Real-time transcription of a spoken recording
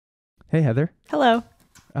Hey, Heather. Hello.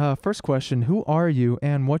 First question, who are you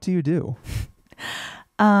and what do you do?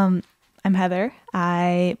 I'm Heather.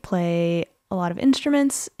 I play a lot of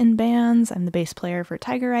instruments in bands. I'm the bass player for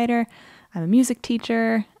Tiger Rider. I'm a music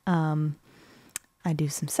teacher. I do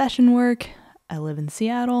some session work. I live in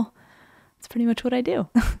Seattle. That's pretty much what I do.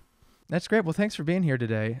 That's great. Well, thanks for being here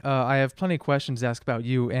today. I have plenty of questions to ask about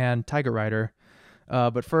you and Tiger Rider.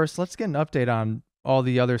 But first, let's get an update on all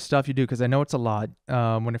the other stuff you do because I know it's a lot.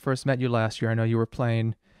 When I first met you last year, I know you were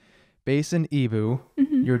playing bass in Hibou.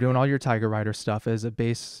 hmm You were doing all your Tiger Rider stuff as a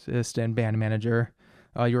bassist and band manager.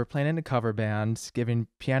 You were playing in a cover band, giving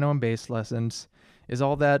piano and bass lessons. Is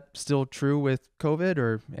all that still true with COVID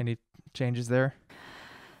or any changes there?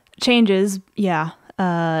 Changes, yeah.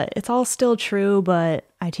 It's all still true, but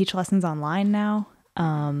I teach lessons online now.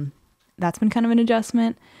 That's been kind of an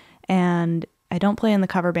adjustment. And I don't play in the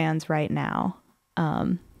cover bands right now,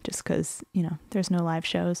 just because, there's no live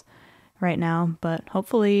shows right now. But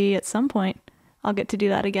hopefully at some point I'll get to do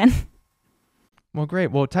that again. Well, great.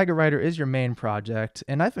 Well, Tiger Rider is your main project,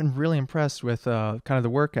 and I've been really impressed with kind of the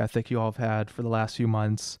work ethic you all have had for the last few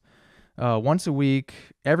months. Once a week,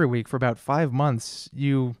 every week for about 5 months,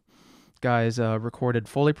 you guys recorded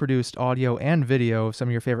fully produced audio and video of some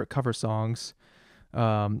of your favorite cover songs. You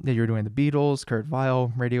were doing the Beatles, Kurt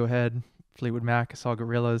Weill, Radiohead, Fleetwood Mac, I saw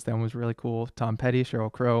Gorillaz, that one was really cool, Tom Petty,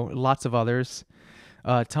 Sheryl Crow, lots of others.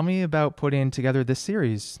 Tell me about putting together this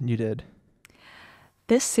series you did.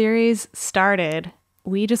 This series started,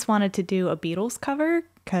 we just wanted to do a Beatles cover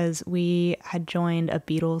because we had joined a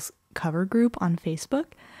Beatles cover group on Facebook.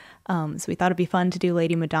 So we thought it'd be fun to do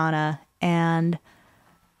Lady Madonna, and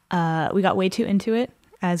we got way too into it,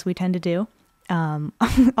 as we tend to do.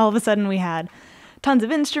 All of a sudden we had tons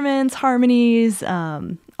of instruments, harmonies,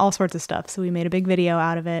 all sorts of stuff. So we made a big video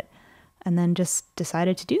out of it and then just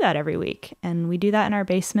decided to do that every week. And we do that in our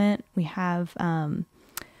basement. We have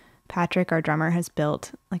Patrick, our drummer, has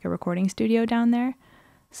built like a recording studio down there.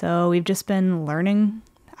 So we've just been learning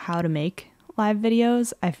how to make live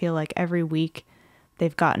videos. I feel like every week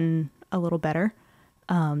they've gotten a little better,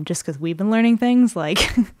 just because we've been learning things like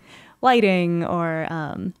lighting or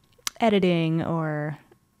editing or,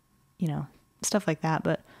 stuff like that.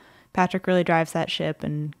 But Patrick really drives that ship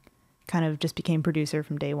and kind of just became producer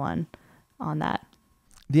from day one on that.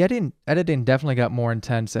 The editing definitely got more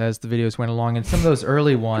intense as the videos went along, and some of those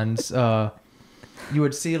early ones, you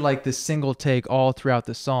would see like this single take all throughout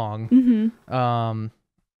the song.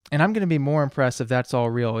 And I'm going to be more impressed if that's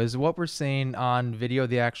all real. Is what we're seeing on video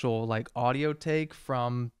the actual like audio take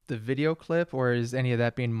from the video clip, or is any of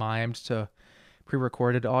that being mimed to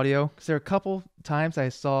pre-recorded audio? Because there are a couple times I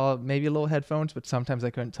saw maybe little headphones, but sometimes I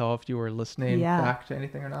couldn't tell if you were listening back to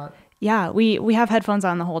anything or not. Yeah, we have headphones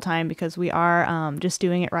on the whole time because we are just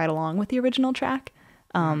doing it right along with the original track.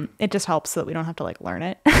 It just helps so that we don't have to like learn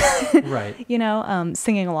it. Right.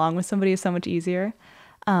 Singing along with somebody is so much easier.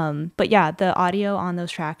 But yeah, the audio on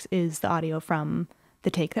those tracks is the audio from the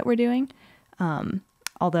take that we're doing.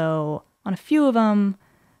 Although on a few of them,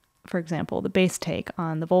 for example, the bass take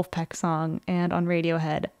on the Wolfpack song and on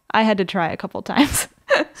Radiohead, I had to try a couple times.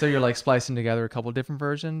 So you're like splicing together a couple different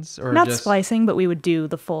versions, or Not just splicing, but we would do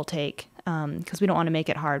the full take because we don't want to make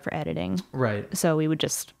it hard for editing. right? So we would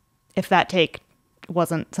just, if that take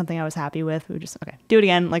wasn't something I was happy with, we would just, okay, do it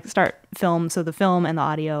again, like start film. So the film and the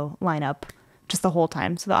audio line up just the whole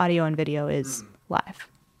time. So the audio and video is live.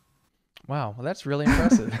 Wow, well that's really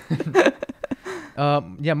impressive.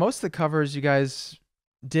 Yeah, most of the covers you guys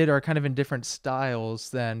did are kind of in different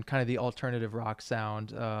styles than kind of the alternative rock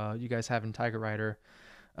sound you guys have in Tiger Rider.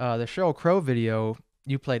 The Sheryl Crow video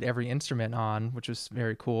you played every instrument on, which was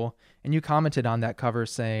very cool, and you commented on that cover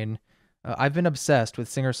saying, I've been obsessed with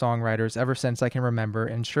singer-songwriters ever since I can remember,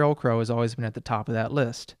 and Sheryl Crow has always been at the top of that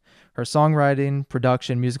list. Her songwriting,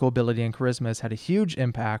 production, musical ability, and charisma has had a huge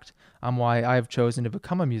impact on why I have chosen to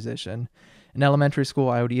become a musician. In elementary school,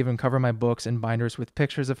 I would even cover my books and binders with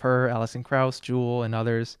pictures of her, Alison Krauss, Jewel, and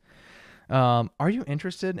others. Are you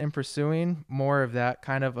interested in pursuing more of that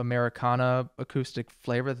kind of Americana acoustic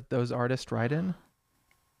flavor that those artists write in?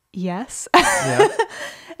 Yes. Yeah.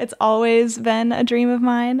 It's always been a dream of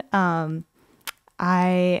mine.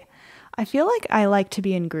 I feel like I like to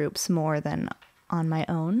be in groups more than on my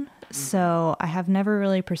own. So I have never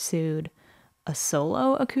really pursued a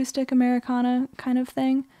solo acoustic Americana kind of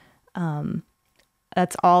thing.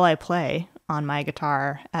 That's all I play on my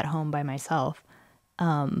guitar at home by myself.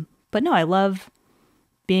 But no, I love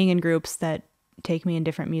being in groups that take me in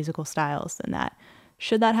different musical styles than that.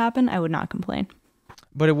 Should that happen, I would not complain.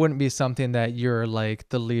 But it wouldn't be something that you're like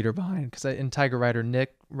the leader behind. Because in Tiger Rider,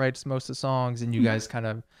 Nick writes most of the songs and you guys kind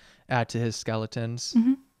of add to his skeletons.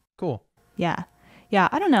 Mm-hmm. Cool. Yeah. Yeah,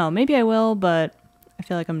 I don't know. Maybe I will, but I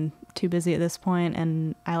feel like I'm too busy at this point,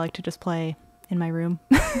 and I like to just play in my room.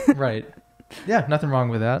 Right. Yeah, nothing wrong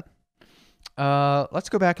with that. Let's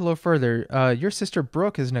go back a little further. Your sister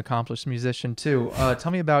Brooke is an accomplished musician too.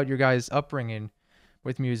 Tell me about your guys' upbringing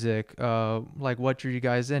with music. Like what drew you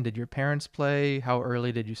guys in? Did your parents play? How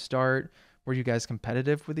early did you start? Were you guys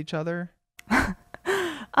competitive with each other?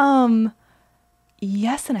 Um,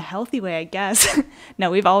 yes, in a healthy way, I guess. No,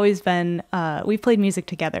 we've always been, we've played music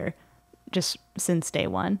together just since day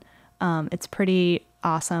one. It's pretty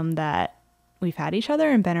awesome that we've had each other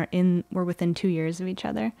and we're within 2 years of each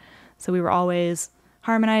other. So we were always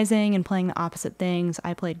harmonizing and playing the opposite things.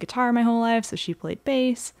 I played guitar my whole life, so she played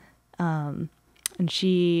bass. And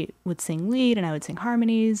she would sing lead and I would sing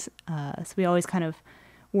harmonies. So we always kind of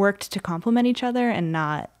worked to complement each other and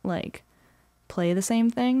not like play the same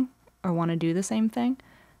thing or want to do the same thing.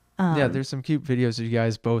 Yeah, there's some cute videos of you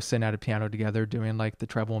guys both sitting at a piano together doing like the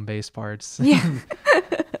treble and bass parts. Yeah.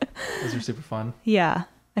 Those are super fun. Yeah.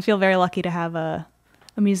 I feel very lucky to have a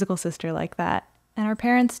musical sister like that. And our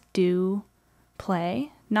parents do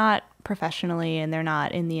play, not professionally, and they're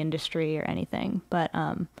not in the industry or anything. But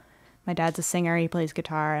my dad's a singer, he plays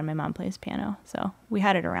guitar, and my mom plays piano. So we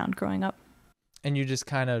had it around growing up. And you just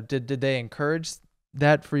kind of, did they encourage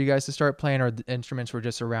that for you guys to start playing, or the instruments were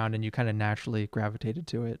just around and you kind of naturally gravitated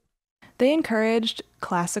to it? They encouraged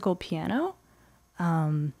classical piano.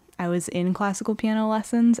 I was in classical piano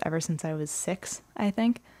lessons ever since I was 6, I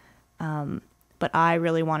think. But I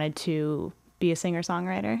really wanted to be a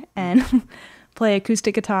singer-songwriter and play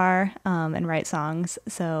acoustic guitar and write songs.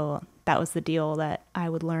 So that was the deal, that I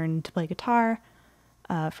would learn to play guitar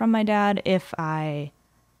from my dad if I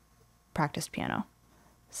practiced piano.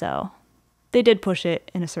 So they did push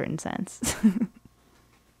it in a certain sense.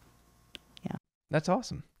 Yeah. That's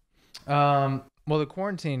awesome. Well, the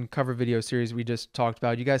quarantine cover video series we just talked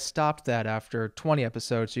about, you guys stopped that after 20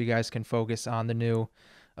 episodes so you guys can focus on the new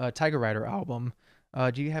Tiger Rider album.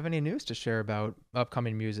 Do you have any news to share about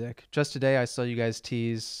upcoming music? Just today, I saw you guys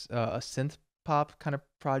tease a synth pop kind of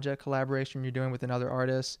project collaboration you're doing with another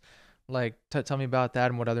artist. Like, tell me about that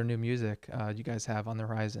and what other new music you guys have on the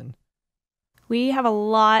horizon. We have a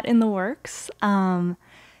lot in the works.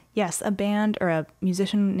 Yes, a band or a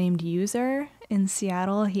musician named User in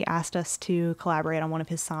Seattle, he asked us to collaborate on one of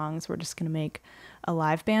his songs. We're just going to make a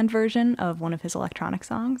live band version of one of his electronic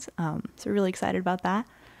songs. So we're really excited about that.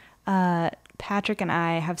 Patrick and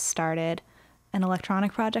I have started an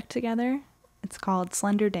electronic project together. It's called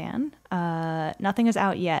Slender Dan. Nothing is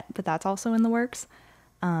out yet, but that's also in the works.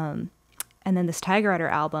 And then this Tiger Rider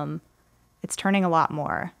album, it's turning a lot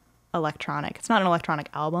more electronic. It's not an electronic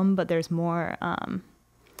album, but there's more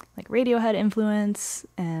like Radiohead influence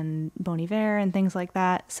and Bon Iver and things like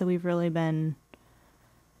that. So we've really been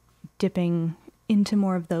dipping into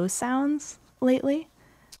more of those sounds lately.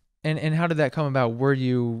 And how did that come about? Were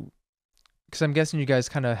you, because I'm guessing you guys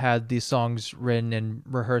kind of had these songs written and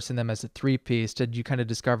rehearsing them as a 3-piece. Did you kind of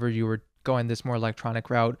discover you were going this more electronic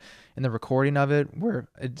route in the recording of it, where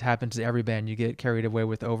it happens to every band, you get carried away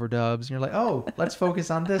with overdubs and you're like, oh, let's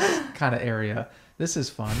focus on this kind of area. This is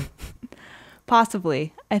fun.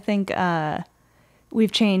 Possibly. I think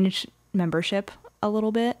we've changed membership a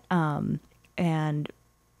little bit and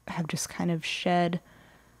have just kind of shed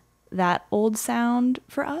that old sound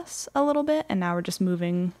for us a little bit. And now we're just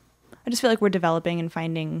moving. I just feel like we're developing and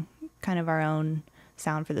finding kind of our own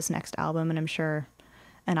sound for this next album. And I'm sure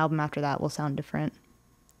an album after that will sound different.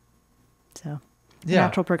 So, yeah.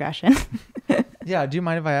 Natural progression. Yeah. Do you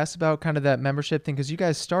mind if I ask about kind of that membership thing? Because you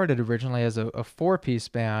guys started originally as a 4-piece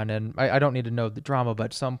band, and I don't need to know the drama, but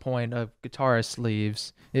at some point a guitarist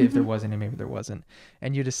leaves, if there was any, maybe there wasn't,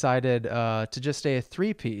 and you decided to just stay a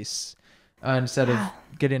 3-piece instead of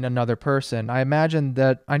getting another person. I imagine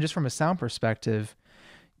that, just from a sound perspective,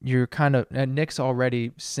 you're kind of, and Nick's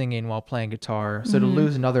already singing while playing guitar. So to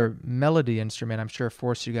lose another melody instrument, I'm sure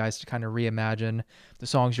forced you guys to kind of reimagine the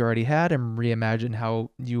songs you already had and reimagine how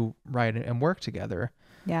you write and work together.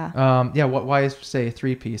 Yeah. Why say a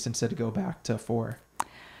 3-piece instead of go back to 4?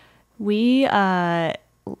 We,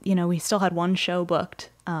 we still had one show booked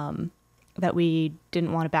that we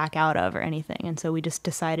didn't want to back out of or anything. And so we just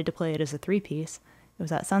decided to play it as a 3-piece. It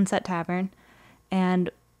was at Sunset Tavern. And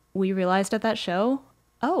we realized at that show,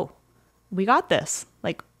 oh, we got this.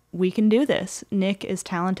 Like, we can do this. Nick is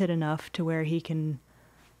talented enough to where he can,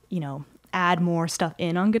 add more stuff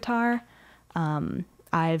in on guitar.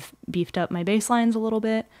 I've beefed up my bass lines a little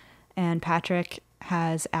bit, and Patrick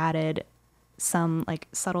has added some like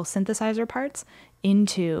subtle synthesizer parts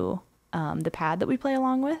into the pad that we play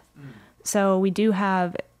along with. So we do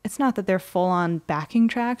have it's not that they're full on backing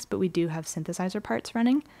tracks, but we do have synthesizer parts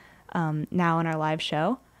running now in our live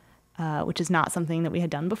show, which is not something that we had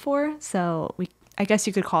done before. So I guess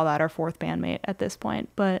you could call that our fourth bandmate at this point.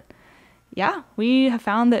 But yeah, we have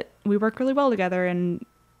found that we work really well together and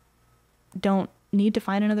don't need to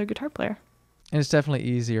find another guitar player. And it's definitely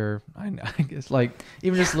easier. I guess, like,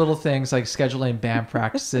 even just little things like scheduling band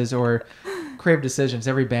practices or creative decisions.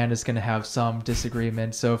 Every band is going to have some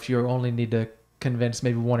disagreement. So if you only need to convince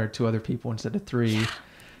maybe one or two other people instead of three,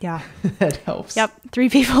 yeah, that helps. Yep, 3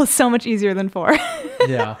 people is so much easier than 4.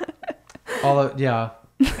 Yeah. Yeah.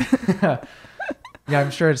 Yeah,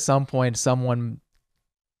 I'm sure at some point someone,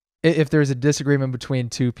 if there's a disagreement between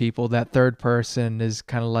 2 people, that third person is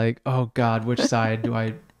kind of like, oh God, which side do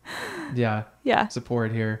I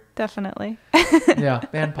support here? Definitely. Yeah,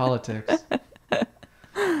 band politics.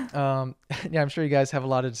 Yeah, I'm sure you guys have a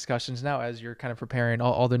lot of discussions now as you're kind of preparing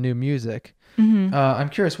all the new music. Mm-hmm. I'm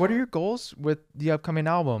curious, what are your goals with the upcoming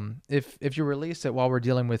album? If you release it while we're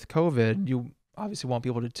dealing with COVID, you obviously want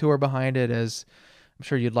people to tour behind it, as I'm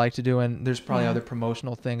sure you'd like to do, and there's probably other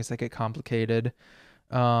promotional things that get complicated.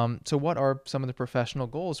 So what are some of the professional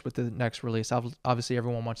goals with the next release? Obviously,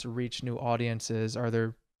 everyone wants to reach new audiences. Are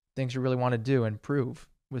there things you really want to do and prove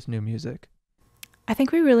with new music? I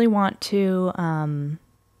think we really want to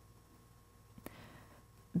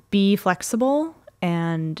be flexible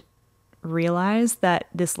and realize that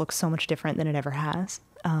this looks so much different than it ever has.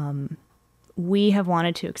 We have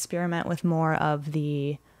wanted to experiment with more of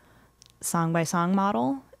the song by song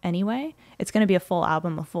model anyway. It's going to be a full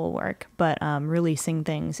album of full work, but releasing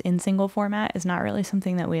things in single format is not really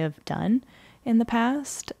something that we have done in the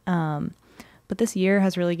past. But this year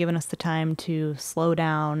has really given us the time to slow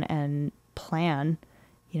down and plan.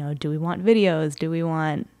 Do we want videos? Do we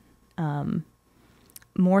want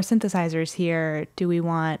more synthesizers here?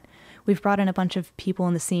 We've brought in a bunch of people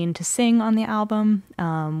in the scene to sing on the album.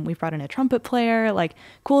 We've brought in a trumpet player, like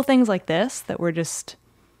cool things like this that we've just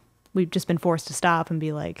been forced to stop and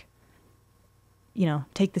be like,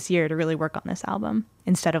 take this year to really work on this album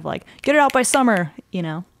instead of like, get it out by summer,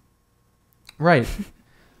 Right.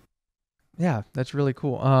 Yeah, that's really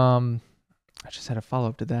cool. I just had a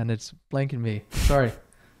follow-up to that and it's blanking me. Sorry.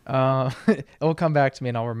 It will come back to me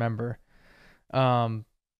and I'll remember.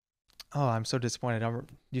 Oh, I'm so disappointed.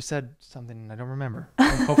 You said something and I don't remember.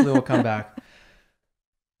 Hopefully it will come back.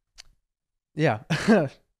 Yeah.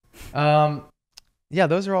 Yeah,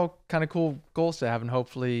 those are all kind of cool goals to have, and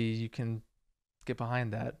hopefully you can get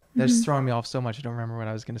behind that. That's just throwing me off so much. I don't remember what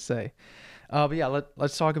I was going to say. But yeah,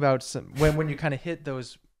 let's talk about when you kind of hit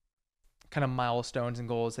those kind of milestones and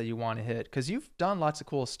goals that you want to hit, because you've done lots of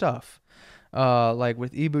cool stuff. Like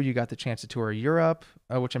with Hibou, you got the chance to tour Europe,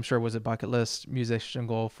 which I'm sure was a bucket list musician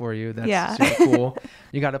goal for you. That's super cool.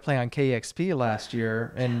 You got to play on KEXP last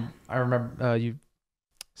year, and I remember you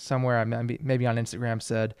somewhere, maybe on Instagram,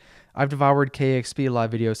 said, "I've devoured KEXP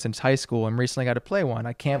live videos since high school and recently got to play one.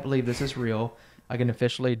 I can't believe this is real. I can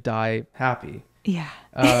officially die happy." Yeah.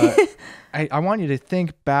 I want you to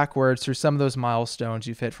think backwards through some of those milestones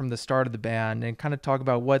you've hit from the start of the band and kind of talk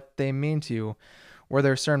about what they mean to you. Were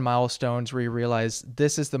there certain milestones where you realize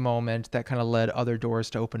this is the moment that kind of led other doors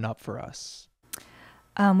to open up for us?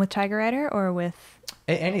 With Tiger Rider or with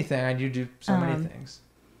anything? And you do so many things.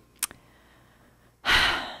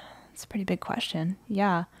 It's a pretty big question.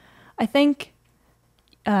 Yeah. I think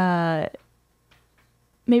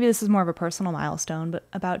maybe this is more of a personal milestone, but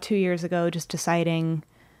about 2 years ago, just deciding,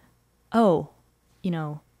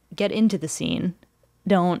 get into the scene.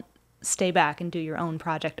 Don't stay back and do your own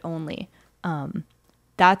project only.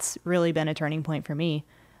 That's really been a turning point for me.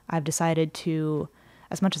 I've decided to,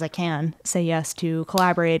 as much as I can, say yes to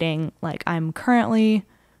collaborating. Like, I'm currently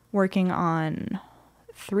working on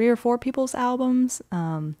 3 or 4 people's albums.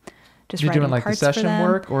 Just you're writing doing like the parts for session them.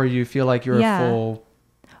 work, or you feel like you're a full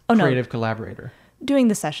creative collaborator? Doing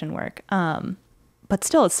the session work. But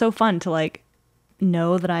still, it's so fun to like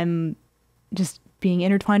know that I'm just being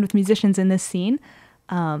intertwined with musicians in this scene.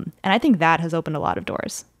 And I think that has opened a lot of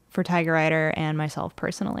doors for Tiger Rider and myself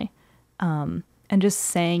personally. And just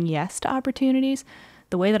saying yes to opportunities.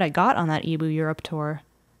 The way that I got on that Hibou Europe tour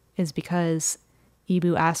is because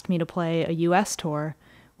Hibou asked me to play a US tour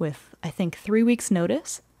with, I think, 3 weeks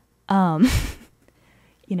notice. And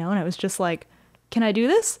I was just like, can I do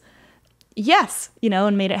this? Yes,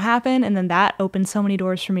 and made it happen. And then that opened so many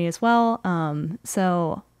doors for me as well.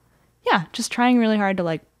 So yeah, just trying really hard to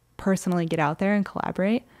like personally get out there and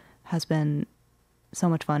collaborate has been so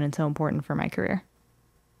much fun and so important for my career.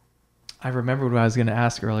 I remembered what I was going to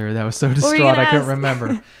ask earlier. That was so What were you distraught. I gonna couldn't ask?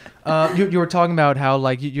 remember. You were talking about how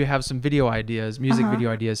like you have some video ideas, music Uh-huh.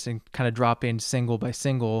 video ideas, and kind of dropping single by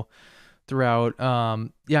single throughout.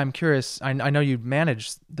 Yeah, I'm curious. I know you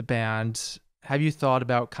manage the band. Have you thought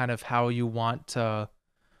about kind of how you want to,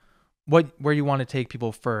 where you want to take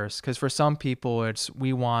people first? Because for some people, it's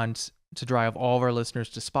we want to drive all of our listeners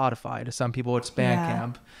to Spotify. To some people, it's Yeah.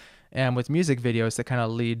 Bandcamp. And with music videos, that kind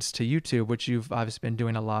of leads to YouTube, which you've obviously been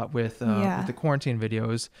doing a lot with Yeah. the quarantine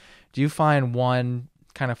videos. Do you find one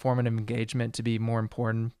kind of form of engagement to be more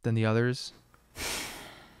important than the others?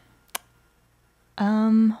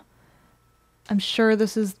 Um, I'm sure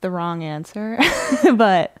this is the wrong answer,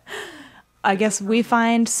 but I guess we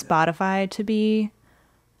find Spotify to be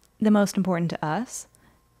the most important to us.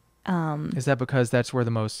 Is that because that's where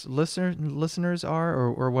the most listeners are,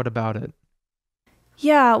 or what about it?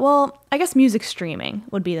 Yeah, well, I guess music streaming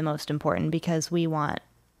would be the most important because we want,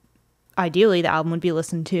 ideally, the album would be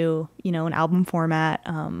listened to, in album format,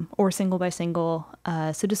 or single by single.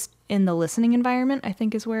 So just in the listening environment, I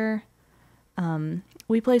think is where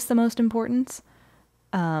we place the most importance.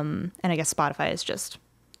 And I guess Spotify is just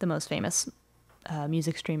the most famous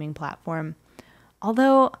music streaming platform.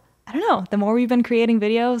 Although, I don't know, the more we've been creating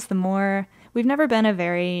videos, the more we've never been a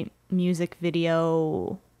very music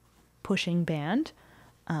video pushing band.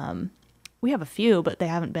 We have a few, but they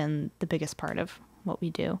haven't been the biggest part of what we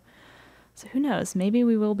do. So who knows? Maybe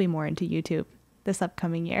we will be more into YouTube this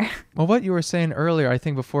upcoming year. Well, what you were saying earlier, I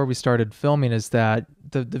think before we started filming, is that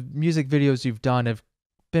the music videos you've done have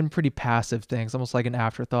been pretty passive things, almost like an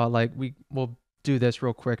afterthought. Like we will do this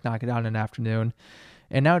real quick, knock it out in an afternoon.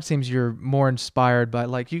 And now it seems you're more inspired by,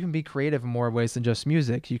 like, you can be creative in more ways than just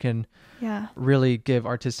music. You can Yeah. really give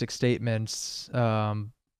artistic statements,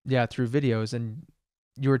 yeah, through videos. And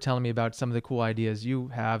you were telling me about some of the cool ideas you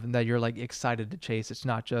have and that you're like excited to chase. It's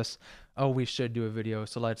not just, oh, we should do a video,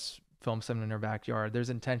 so let's film something in our backyard. There's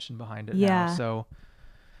intention behind it now. Yeah. So,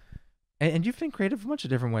 and you've been creative in a bunch of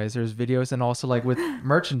different ways. There's videos, and also like with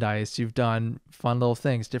merchandise, you've done fun little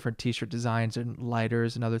things, different t-shirt designs and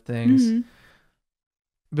lighters and other things. Hmm.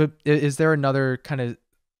 But is there another kind of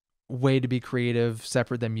way to be creative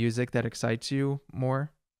separate than music that excites you more?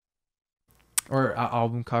 Or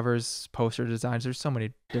album covers, poster designs? There's so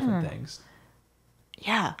many different things.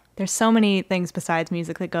 Yeah. There's so many things besides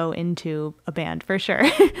music that go into a band for sure.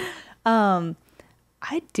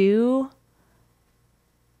 I do.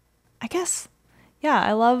 I guess, yeah,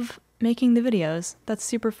 I love making the videos. That's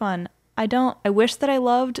super fun. I wish that I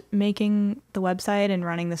loved making the website and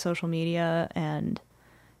running the social media and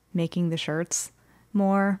making the shirts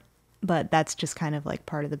more, but that's just kind of like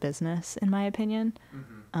part of the business, in my opinion.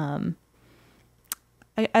 I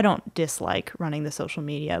don't dislike running the social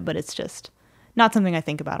media, but it's just not something I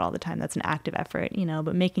think about all the time. That's an active effort,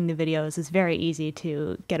 but making the videos is very easy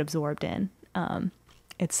to get absorbed in.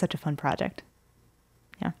 It's such a fun project.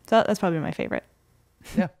 Yeah, so that's probably my favorite.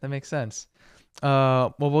 Yeah, that makes sense.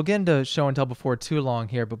 Well, we'll get into show and tell before too long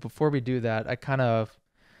here, but before we do that, I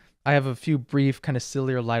have a few brief, kind of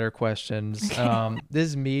sillier, lighter questions. This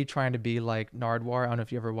is me trying to be like Nardwar. I don't know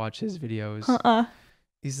if you ever watch his videos.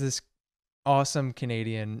 He's this awesome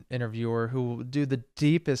Canadian interviewer who will do the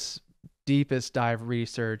deepest dive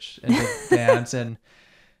research into bands and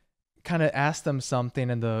kind of ask them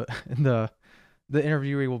something, and the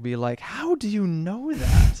interviewee will be like, "How do you know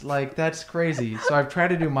that? Like, that's crazy." So I've tried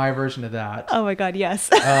to do my version of that. Oh my God, yes.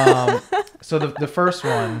 So the first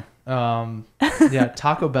one, yeah,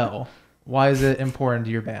 Taco Bell. Why is it important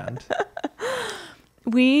to your band?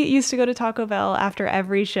 We used to go to Taco Bell after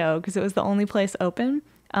every show because it was the only place open.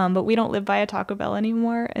 But we don't live by a Taco Bell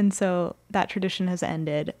anymore, and so that tradition has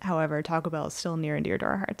ended. However, Taco Bell is still near and dear to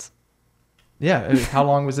our hearts. Yeah, how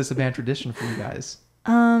long was this a band tradition for you guys?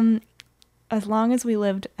 As long as we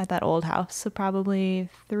lived at that old house, so probably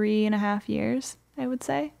 3.5 years, I would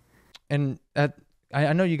say. And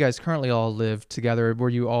I know you guys currently all live together. Were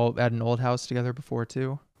you all at an old house together before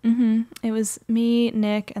too? Mm-hmm. It was me,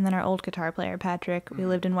 Nick, and then our old guitar player, Patrick. We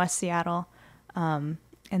lived in West Seattle. And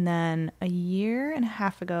then 1.5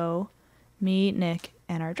 years ago, me, Nick,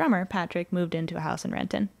 and our drummer, Patrick, moved into a house in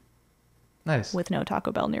Renton. Nice. With no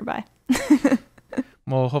Taco Bell nearby.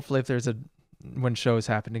 Well, hopefully when shows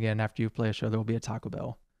happen again, after you play a show, there will be a Taco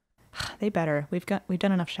Bell. They better. We've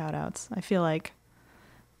done enough shout outs. I feel like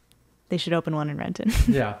they should open one in Renton.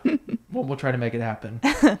 Yeah. We'll try to make it happen.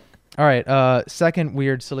 All right. Second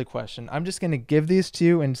weird, silly question. I'm just going to give these to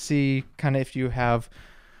you and see kind of if you have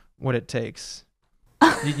what it takes.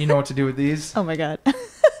 You know what to do with these? Oh my God.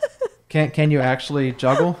 Can you actually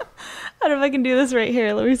juggle? I don't know if I can do this right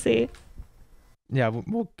here. Let me see. Yeah,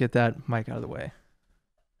 we'll get that mic out of the way.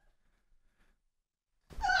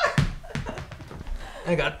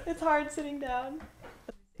 I got. It's hard sitting down.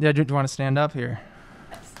 Yeah, do you want to stand up here?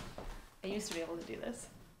 Yes. I used to be able to do this.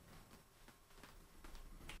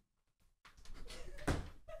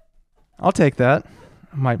 I'll take that.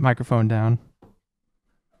 My microphone down.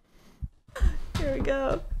 Here we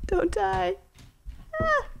go. Don't die.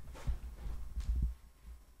 Ah.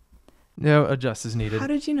 No, adjust as needed. How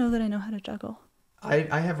did you know that I know how to juggle?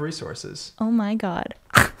 I have resources. Oh my god.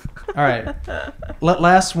 All right.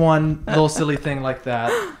 Last one, little silly thing like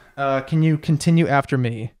that. Can you continue after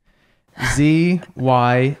me? Z,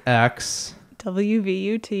 Y, X. W, V,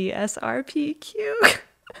 U, T, S, R, P, Q.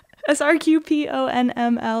 S, R, Q, P, O, N,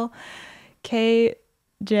 M, L, K,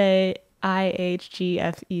 J, I, H, G,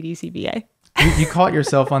 F, E, D, C, B, A. You caught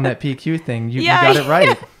yourself on that PQ thing. You Yeah, got it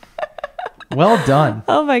right. Well done.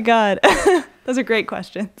 Oh my god. Those are great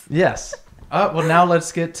questions. Yes. Well, now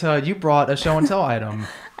let's get to, you brought a show and tell item.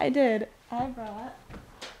 I did. I brought.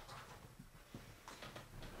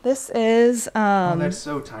 This is Oh, that's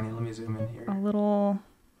so tiny. Let me zoom in here. a little.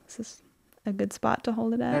 Is this a good spot to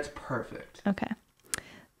hold it at? That's perfect. Okay.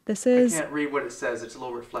 This is. I can't read what it says. It's a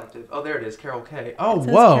little reflective. Oh, there it is. Carol Kaye. Oh, It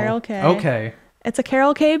says whoa. Carol Kaye. Okay. It's a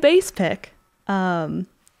Carol Kaye bass pick.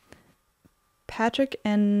 Patrick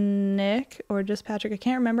and Nick, or just Patrick, I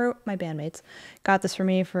can't remember, my bandmates, got this for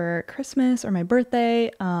me for Christmas or my birthday,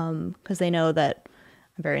 because they know that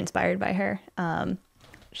I'm very inspired by her.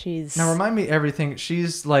 She's... Now remind me everything.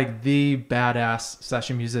 She's like the badass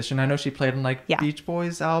session musician. I know she played in like Beach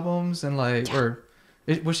Boys albums and like, or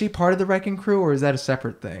was she part of the Wrecking Crew, or is that a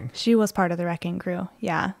separate thing? She was part of the Wrecking Crew.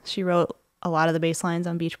 Yeah. She wrote a lot of the bass lines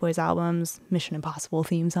on Beach Boys albums, Mission Impossible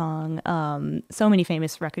theme song, so many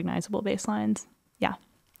famous recognizable bass lines. Yeah.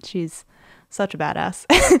 She's such a badass.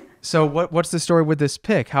 So what's the story with this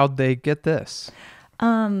pick? How'd they get this?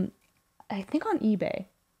 I think on eBay.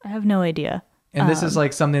 I have no idea. And this is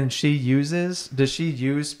like something she uses. Does she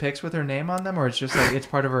use picks with her name on them, or it's just like it's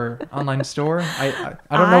part of her online store? I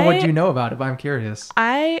don't know what you know about it, but I'm curious.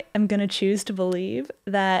 I am gonna choose to believe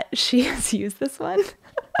that she has used this one.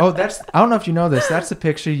 Oh, I don't know if you know this. That's the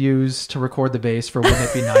pick she used to record the bass for Wouldn't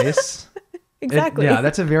It Be Nice? Exactly. Yeah,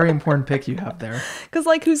 that's a very important pick you have there. Because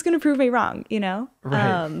like, who's gonna prove me wrong? You know.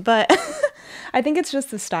 Right. But I think it's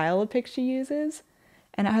just the style of pick she uses,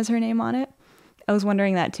 and it has her name on it. I was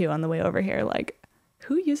wondering that too on the way over here. Like,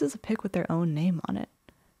 who uses a pick with their own name on it?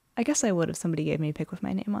 I guess I would if somebody gave me a pick with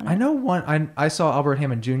my name on it. I know one. I saw Albert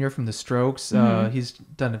Hammond Jr. from The Strokes. He's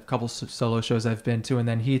done a couple solo shows I've been to, and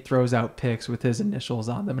then he throws out picks with his initials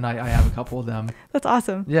on them, and I have a couple of them. That's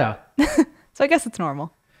awesome. Yeah. So I guess it's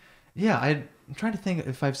normal. Yeah, I'm trying to think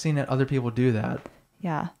if I've seen other people do that.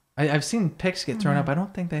 Yeah. I've seen picks get thrown up. I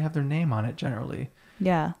don't think they have their name on it generally.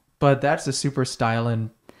 Yeah. But that's a super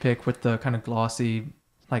styling pick with the kind of glossy,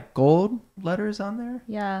 like gold letters on there.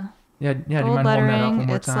 Yeah. Yeah. Do you Gold mind holding that up one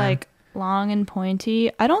more it's time? like long and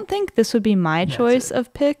pointy. I don't think this would be my choice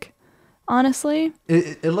of pick, honestly.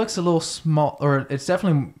 It looks a little small, or it's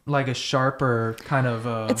definitely like a sharper kind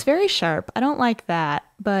of. It's very sharp. I don't like that,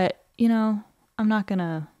 but you know, I'm not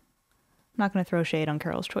gonna throw shade on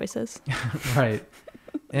Carol's choices. Right.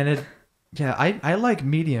 And I like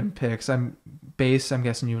medium picks. I'm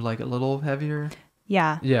guessing you like a little heavier.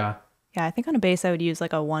 Yeah. Yeah. Yeah, I think on a bass I would use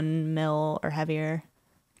like a 1 mil or heavier.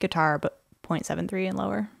 Guitar, but 0.73 and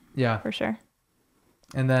lower. Yeah. For sure.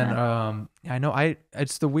 And then I know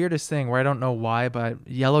it's the weirdest thing where I don't know why, but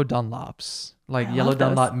yellow Dunlops, like yellow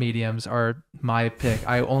Dunlop mediums, are my pick.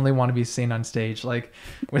 I only want to be seen on stage like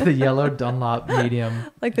with a yellow Dunlop medium.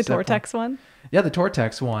 Like the Tortex one? Yeah, the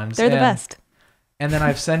Tortex ones. They're the best. And then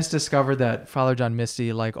I've since discovered that Father John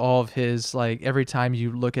Misty, like all of his, like every time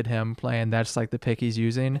you look at him playing, that's like the pick he's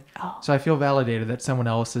using. Oh. So I feel validated that someone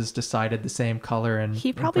else has decided the same color and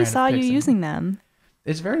he probably saw you using them.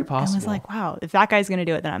 It's very possible. I was like, wow, if that guy's going to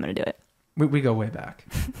do it, then I'm going to do it. We go way back.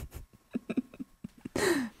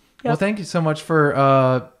 Yep. Well, thank you so much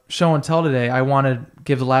for show and tell today. I want to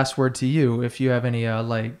give the last word to you. If you have any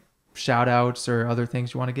like shout outs or other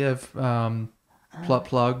things you want to give,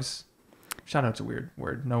 plugs. Shout out's a weird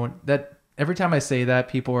word. No one that every time I say that,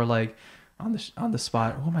 people are like on the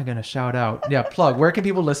spot. Who am I gonna shout out? Yeah, plug. Where can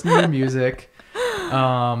people listen to your music?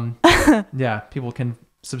 Yeah, people can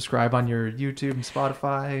subscribe on your YouTube and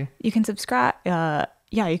Spotify. You can subscribe.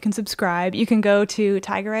 You can subscribe. You can go to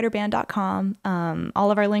tigerriderband.com.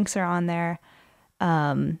 All of our links are on there.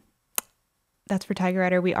 That's for Tiger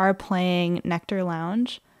Rider. We are playing Nectar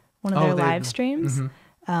Lounge, one of their live streams,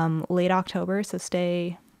 late October. So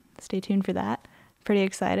stay tuned for that. Pretty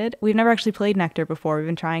excited. We've never actually played Nectar before. We've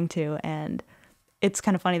been trying to, and it's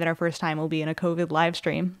kind of funny that our first time will be in a COVID live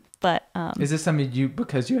stream. But is this something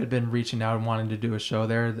because you had been reaching out and wanting to do a show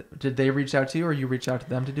there, did they reach out to you or you reach out to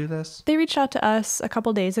them to do this? they reached out to us a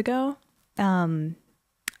couple days ago. I'm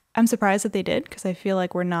surprised that they did because I feel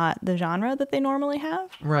like we're not the genre that they normally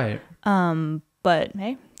have. Right. But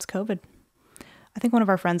hey, it's COVID. I think one of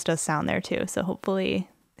our friends does sound there too, so hopefully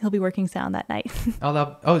he'll be working sound that night.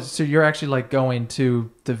 So you're actually like going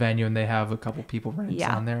to the venue and they have a couple people running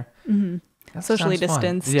sound there. Mm-hmm. Socially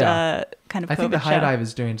distanced, kind of. I think the COVID High show. Dive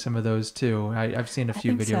is doing some of those too. I've seen a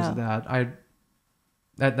few videos of that.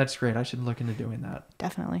 That's great. I should look into doing that.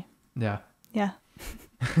 Definitely. Yeah. Yeah.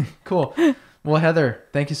 Cool. Well, Heather,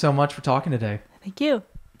 thank you so much for talking today. Thank you.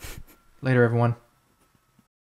 Later, everyone.